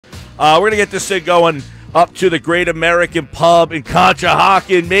We're going to get this thing going up to the Great American Pub in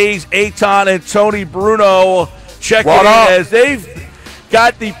Conshohocken. Mays, Eytan, and Tony Bruno checking in as they've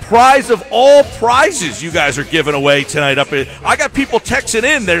got the prize of all prizes you guys are giving away tonight. I got people texting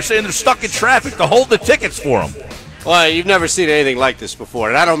in. They're saying they're stuck in traffic to hold the tickets for them. Well, you've never seen anything like this before.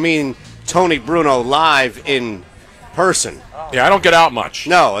 And I don't mean Tony Bruno live in person. Yeah, I don't get out much.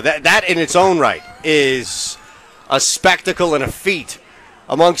 No, that in its own right is a spectacle and a feat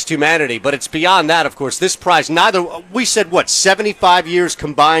amongst humanity. But it's beyond that, of course. This prize, we said, 75 years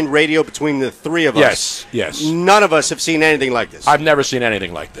combined radio between the three of us? Yes. None of us have seen anything like this. I've never seen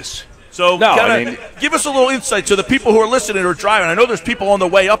anything like this. So give us a little insight to the people who are listening or driving. I know there's people on the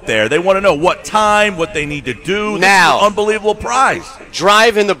way up there. They want to know what time, what they need to do. Now, this is an unbelievable prize.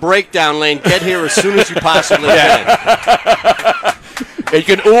 Drive in the breakdown lane. Get here as soon as you possibly can. You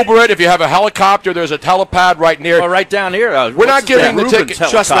can Uber it. If you have a helicopter, there's a helipad right near. Well, right down here. We're not giving the tickets.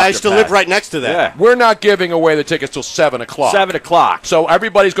 Trust me, I used to live right next to that. Yeah. We're not giving away the tickets till 7 o'clock. 7 o'clock. So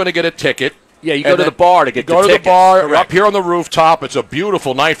everybody's going to get a ticket. Yeah, you go to the bar to get the ticket. Go to the bar. Correct. Up here on the rooftop. It's a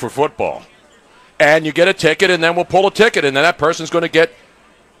beautiful night for football. And you get a ticket, and then we'll pull a ticket, and then that person's going to get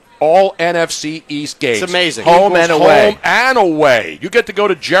all NFC East games. It's amazing. Home and away. Home and away. You get to go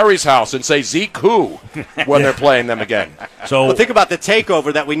to Jerry's house and say Zeke who when they're playing them again. Well, think about the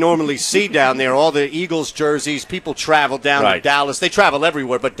takeover that we normally see down there. All the Eagles jerseys, people travel down to Dallas. They travel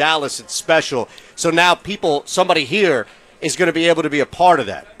everywhere, but Dallas, it's special. So now somebody here is going to be able to be a part of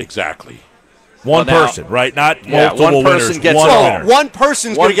that. Exactly. One person, right? Not multiple one person winners. gets one it all. winner. One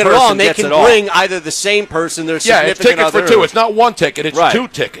person's going to get it all, and they can bring either the same person, their it's significant tickets other. for two. It's not one ticket. It's two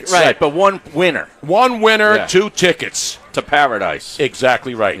tickets. Right, but one winner. One winner, two tickets. To paradise.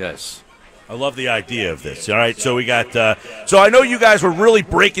 Exactly right. Yes. I love the idea of this. All right, so we got. So I know you guys were really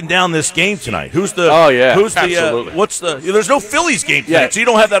breaking down this game tonight. Who's the? Oh yeah. Who's the? Absolutely. What's the? There's no Phillies game tonight, so you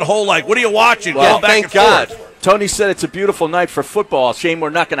don't have that whole what are you watching? Well, Going back thank and God. forth. Tony said it's a beautiful night for football. Shame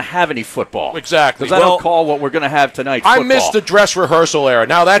we're not going to have any football. Exactly. Because I don't call what we're going to have tonight football. I missed the dress rehearsal era.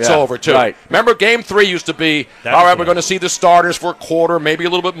 Now that's over, too. Right. Remember, Game 3 used to be, all right, we're going to see the starters for a quarter, maybe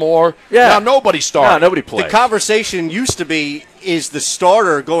a little bit more. Yeah. Now nobody started. No, nobody plays. The conversation used to be, is the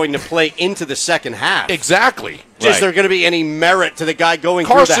starter going to play into the second half? Exactly. Is there going to be any merit to the guy going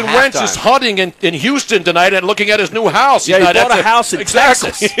Carson through the Wentz halftime? is hunting in Houston tonight and looking at his new house. Yeah, he bought a house in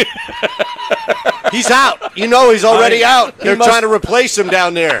Texas. He's out. You know he's already out. They're trying to replace him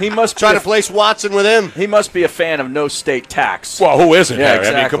down there. He must try to place Watson with him. He must be a fan of no state tax. Well, who isn't? Yeah,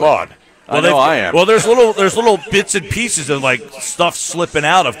 Exactly. I mean, come on. I am. Well, there's little bits and pieces of stuff slipping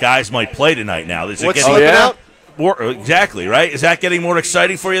out of guys might play tonight now. What's slipping out? Exactly, right? Is that getting more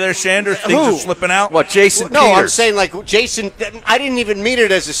exciting for you there, Shander? Things are slipping out? What, Jason No, Peters? I'm saying Jason, I didn't even mean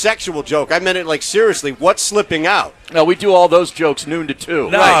it as a sexual joke. I meant it seriously. What's slipping out? No, we do all those jokes noon to 2.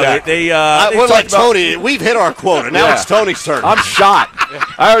 No, Right. We're like Tony. We've hit our quota. Now it's Tony's turn. I'm shot.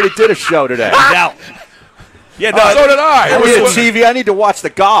 I already did a show today. He's out. Yeah, no, so did I. I need a TV. I need to watch the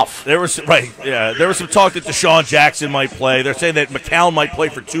golf. There was some talk that Deshaun Jackson might play. They're saying that McCown might play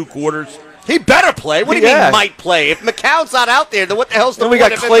for 2 quarters. He better play. What do you mean might play? If McCown's not out there, then what the hell's the Then we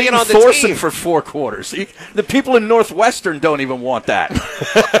point got of him being Clayton on the Thorson team? for 4 quarters. The people in Northwestern don't even want that.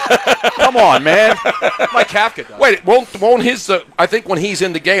 Come on, man. Mike Kafka does. Wait, won't his? I think when he's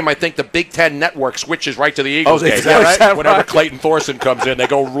in the game, I think the Big Ten Network switches right to the Eagles game. Is that right? Whenever Clayton Thorson comes in, they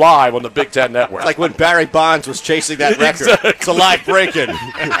go live on the Big Ten Network. Like when Barry Bonds was chasing that record. Exactly. It's a live break-in.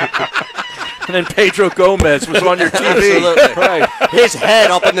 And then Pedro Gomez was on your TV. Absolutely. Right. His head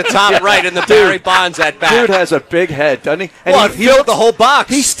up in the top right in the Barry Bonds at bat. Dude has a big head, doesn't he? And Well, he filled the whole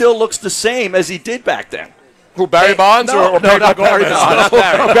box. He still looks the same as he did back then. Who, Barry Bonds or no, Pedro not Barry Gomez? Bonds.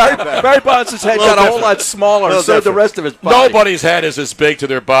 not Barry. Barry Bonds' head got a whole lot smaller, and so did the rest of his body. Nobody's head is as big to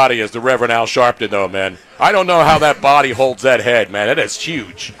their body as the Reverend Al Sharpton, though, man. I don't know how that body holds that head, man. It is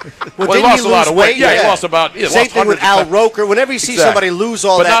huge. Well, he lost a lot of weight. Yeah, he lost about. Same thing with Al Roker. Whenever you see somebody lose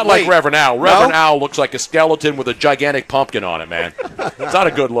all but that not weight. like Reverend Al. Reverend Al looks like a skeleton with a gigantic pumpkin on it, man. It's not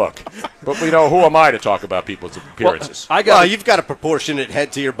a good look. But, who am I to talk about people's appearances? Well, you've got a proportionate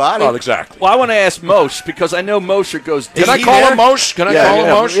head to your body. Oh, exactly. Well, I want to ask Moshe, because I know Moshe goes deep. Can I call him Moshe? Can I call him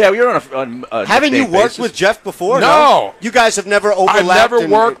Moshe? Yeah, you're on a Haven't you nickname worked basis. with Jeff before? No. You guys have never overlapped? I've never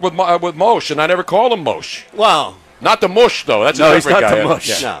worked with Moshe, and I never called him Moshe. Well. Not the Mush, though. That's a No, he's different not guy. the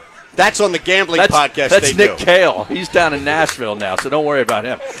Mush. Yeah. No. That's on the gambling podcast That's they Nick do. Cale. He's down in Nashville now, so don't worry about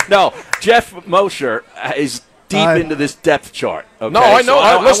him. No, Jeff Mosher is deep into this depth chart. Okay? No, I know.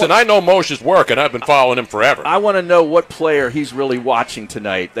 I know Moshe's work, and I've been following him forever. I want to know what player he's really watching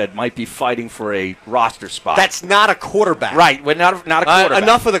tonight that might be fighting for a roster spot. That's not a quarterback. Right, but not a quarterback.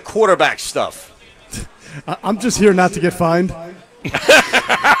 Enough of the quarterback stuff. I'm just here not to get fined.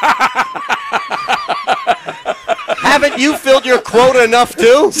 you filled your quota enough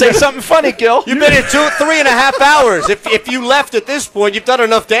too? Say something funny, Gil. You've been here 3.5 hours. If you left at this point, you've done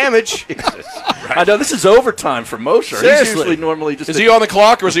enough damage. I know this is overtime for Mosher. Seriously. He's usually normally just. Is he on the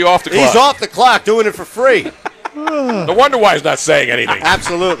clock or is he off the clock? He's off the clock, doing it for free. No wonder why he's not saying anything.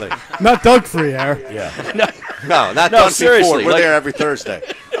 Absolutely. Not Doug free, Air. No, not done seriously, before. We're like- there every Thursday.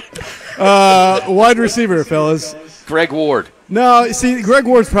 Wide receiver, fellas. Greg Ward. No, see, Greg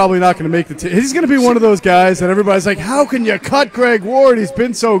Ward's probably not going to make the team. He's going to be one of those guys that everybody's like, how can you cut Greg Ward? He's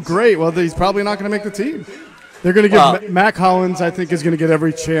been so great. Well, he's probably not going to make the team. They're going to give Mac Hollins, I think, is going to get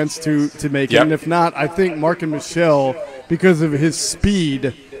every chance to make it. And if not, I think Mark and Michelle, because of his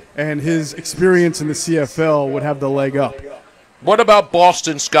speed and his experience in the CFL, would have the leg up. What about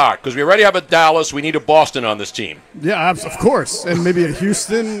Boston Scott? Because we already have a Dallas. We need a Boston on this team. Yeah, of course. And maybe a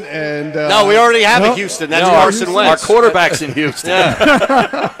Houston. And No, we already have a Houston. That's Carson Our Wentz. quarterback's in Houston.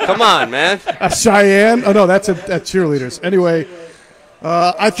 Come on, man. Cheyenne. Oh, no, that's at cheerleaders. Anyway,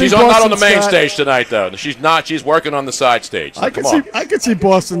 I think She's not on the Boston main Scott- stage tonight, though. She's not. She's working on the side stage. So I come could on. I could see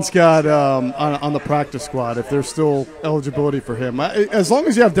Boston Scott on the practice squad if there's still eligibility for him. As long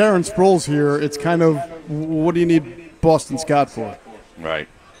as you have Darren Sproles here, it's kind of, what do you need Boston Scott for? Right.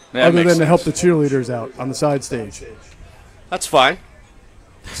 Other than to help the cheerleaders out on the side stage. That's fine.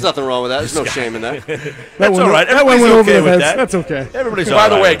 There's nothing wrong with that. There's no shame in that. That's all right. That one Everybody's went over okay the with heads. that. That's okay. Everybody's By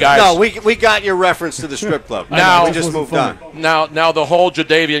the all way, right. guys. No, we got your reference to the strip club. Now- we just moved on. Now the whole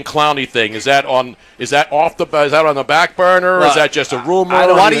Jadeveon Clowney thing, is that on the back burner or is that just a rumor?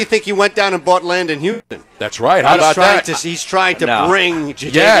 Why do you think he went down and bought land in Houston? That's right. How about that? He's trying to No. bring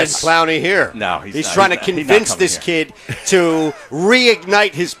Jadeveon Yes. Clowney here. No, he's he's not. trying He's to not. He's not convince coming this kid to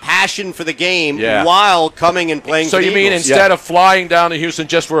reignite his passion for the game while coming and playing So for the you mean Eagles. instead of flying down to Houston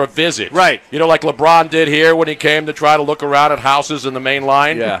just for a visit, Right. You know, like LeBron did here when he came to try to look around at houses in the main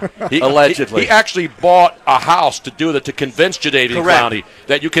line. Yeah. He, Allegedly. he actually bought a house to do that to convince Jadeveon Correct. Clowney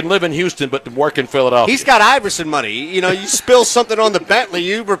that you can live in Houston but work in Philadelphia. He's got Iverson money. You know, you spill something on the Bentley,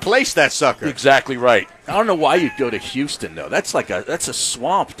 you replace that sucker. exactly right. I don't know why you'd go to Houston though. That's a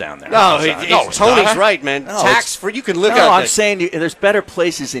swamp down there. No, it's Tony's not. right, man. No, Tax free, you can live No, out I'm there. saying there's better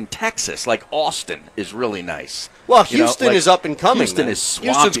places in Texas, like Austin is really nice. Well, You know, Houston like, is up and coming. Houston man. is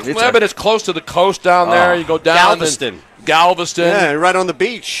swampy. But it's close to the coast down there. You go down Galveston. Galveston. Yeah, right on the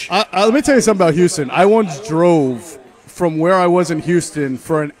beach. Let me tell you something about Houston. I once drove from where I was in Houston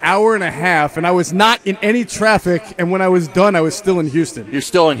for an hour and a half, and I was not in any traffic, and when I was done, I was still in Houston. You're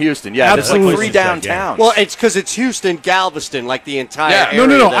still in Houston, yeah. Absolutely. There's like 3 downtown. Well, it's because it's Houston, Galveston, like the entire area.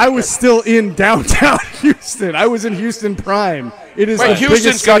 No. that- I was still in downtown Houston. I was in Houston Prime. It is Right, the Houston's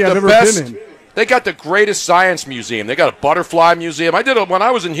biggest got city I've the ever best. been in. They got the greatest science museum. They got a butterfly museum. I did it when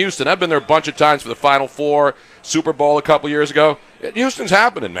I was in Houston. I've been there a bunch of times for the Final Four, Super Bowl a couple years ago. Houston's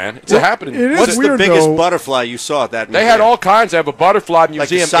happening, man. It's happening. it is What's weird, the biggest though. butterfly you saw at that They museum? had all kinds. They have a butterfly like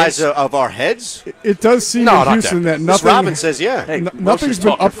museum. the size of our heads? It does seem No, in not Houston that Miss nothing. Robin says, yeah. Hey, Nothing's Mosher's been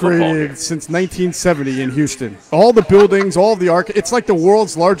talking football here. upgraded since 1970 in Houston. All the buildings, all the it's like the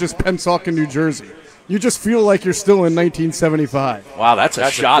world's largest Pennsauken, New Jersey. You just feel like you're still in 1975. Wow, that's a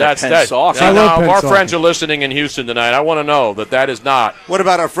shot at that. Pennsauken. I love Now, if our Pennsauken. friends are listening in Houston tonight, I want to know that is not. What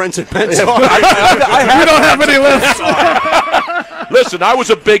about our friends at Penn? We don't have any left. Listen, I was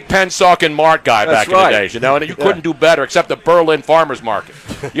a big Pennsauken Mart guy back in the right. days, and you couldn't do better except the Berlin Farmers Market.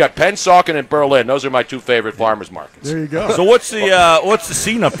 You got Pennsauken and Berlin. Those are my 2 favorite farmers markets. There you go. So what's the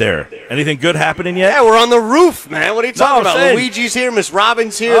scene up there? Anything good happening yet? Yeah, we're on the roof, man. What are you talking about? saying- Luigi's here, Miss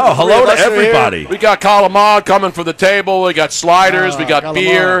Robin's here. Oh, the three hello of to us are here. everybody. We got Calamar coming for the table. We got sliders. We got Calamar.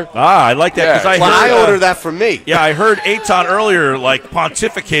 beer. I like that because Yeah. Well, I I heard. ordered that from me. Yeah, I heard Eytan earlier, like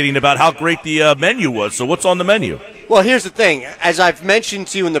pontificating about how great the menu was. So what's on the menu? Well, here's the thing. As I've mentioned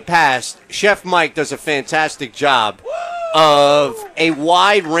to you in the past, Chef Mike does a fantastic job of a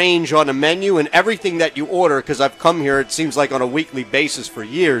wide range on a menu and everything that you order, because I've come here, it seems like, on a weekly basis for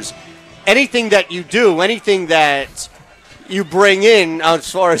years. Anything that you do, anything that you bring in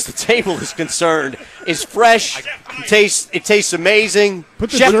as far as the table is concerned is fresh. It tastes amazing.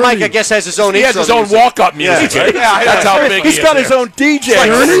 Put the Chef journey- Mike, I guess, has his own He has intro his own music. walk-up music. Yeah. right? That's how big He's he got is. his own DJ. Like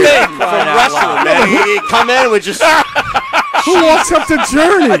Journey? Sting from wrestling, man. He'd come in with just... Who walks up to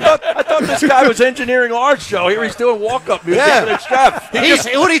Journey? I thought this guy was engineering our show. Here he's doing walk-up music Yeah. for the chef.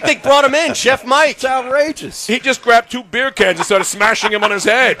 Who do you think brought him in? Chef Mike. It's outrageous. He just grabbed 2 beer cans and started smashing them on his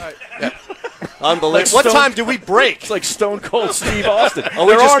head. Unbelievable. Like What Stone- time do we break? It's like Stone Cold Steve Austin. Are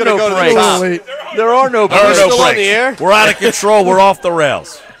we there just are gonna no go to the breaks. top? Late. There are no There are breaks. no still on breaks. the air? We're out of control. We're off the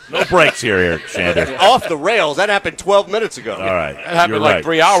rails. No breaks here, Shander. Off the rails. That happened 12 minutes ago. All right. That happened You're like right.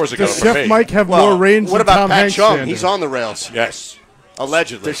 3 hours ago Does for Chef me. Mike have Well, more range what than about Tom Pat Hanks? Chung? Shander? He's on the rails. Yes.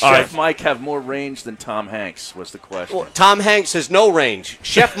 Allegedly. Does Chef Mike have more range than Tom Hanks, was the question. Well, Tom Hanks has no range.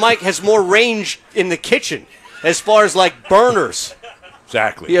 Chef Mike has more range in the kitchen as far as, like, burners.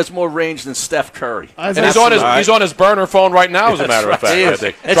 Exactly. He has more range than Steph Curry. And he's on his burner phone right now, as a matter of fact. I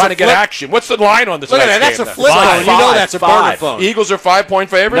think. Trying to get action. What's the line on this? Look at that. That's a flip phone. You know that's a burner phone. Eagles are 5-point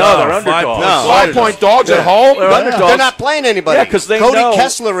favorites? No, they're underdogs. 5-point dogs at home? They're not playing anybody. Yeah, because they Cody know.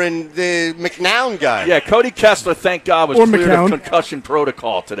 Kessler and the McNown guy. Yeah, Cody Kessler, thank God, was cleared of concussion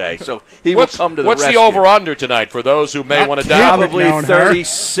protocol today. So he will come to the rescue. What's the over-under tonight for those who may want to dive? Probably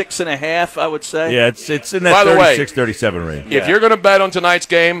 36.5, I would say. Yeah, it's in that 36-37 range. If you're going to bet on tonight's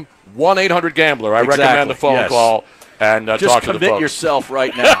game, 1-800-GAMBLER. I recommend the phone call and talk to the folks. Just commit yourself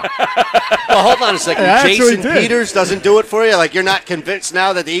right now. Well, hold on a second. Jason Peters doesn't do it for you? Like, you're not convinced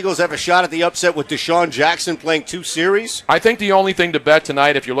now that the Eagles have a shot at the upset with Deshaun Jackson playing 2 series? I think the only thing to bet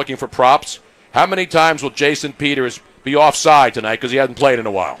tonight, if you're looking for props, how many times will Jason Peters be offside tonight because he hasn't played in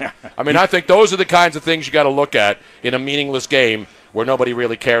a while? I mean, I think those are the kinds of things you got to look at in a meaningless game where nobody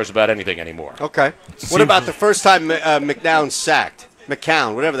really cares about anything anymore. Okay. What about the first time McNown sacked?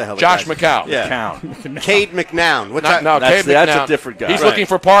 McCown, whatever the hell. Josh McCown. Yeah. Cade McNown. That's a different guy. He's looking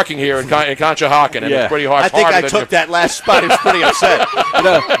for parking here in Conshohocken, and it's pretty hard. I think I took that last spot. He was pretty upset.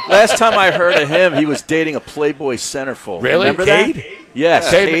 Last time I heard of him, he was dating a Playboy centerfold. Really? Remember that? Yes,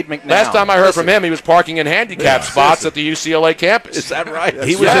 Cade McNown. Last time I heard from him, he was parking in handicap spots at the UCLA campus. Is that right?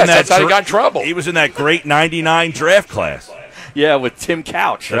 He was in that. That's how he got in trouble. He was in that great '99 draft class. Yeah, with Tim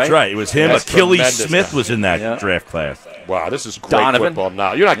Couch, right? That's right. It was him. Achilles Smith was in that draft class. Wow, this is great football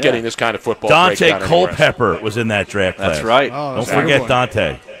now. You're not getting this kind of football. Dante Culpepper was in that draft class. That's right. Don't forget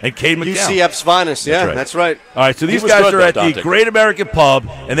Dante. And Cade McNown. UCF's finest, that's right. All right, so these guys are at the Great American Pub,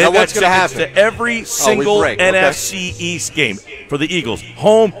 and they've got tickets to every single NFC East game for the Eagles,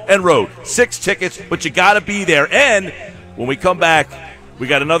 home and road. 6 tickets, but you got to be there. And when we come back, we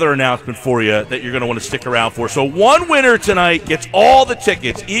got another announcement for you that you're going to want to stick around for. So one winner tonight gets all the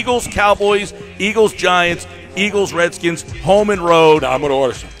tickets. Eagles, Cowboys, Eagles, Giants, Eagles, Redskins, home and road. I'm going to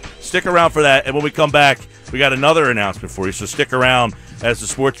order some. Stick around for that. And when we come back, we got another announcement for you. So stick around as the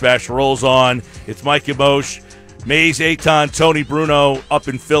Sports Bash rolls on. It's Mike Emosh, Mays, Eytan, Tony Bruno up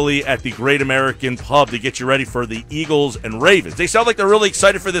in Philly at the Great American Pub to get you ready for the Eagles and Ravens. They sound like they're really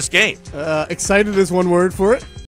excited for this game. Excited is one word for it.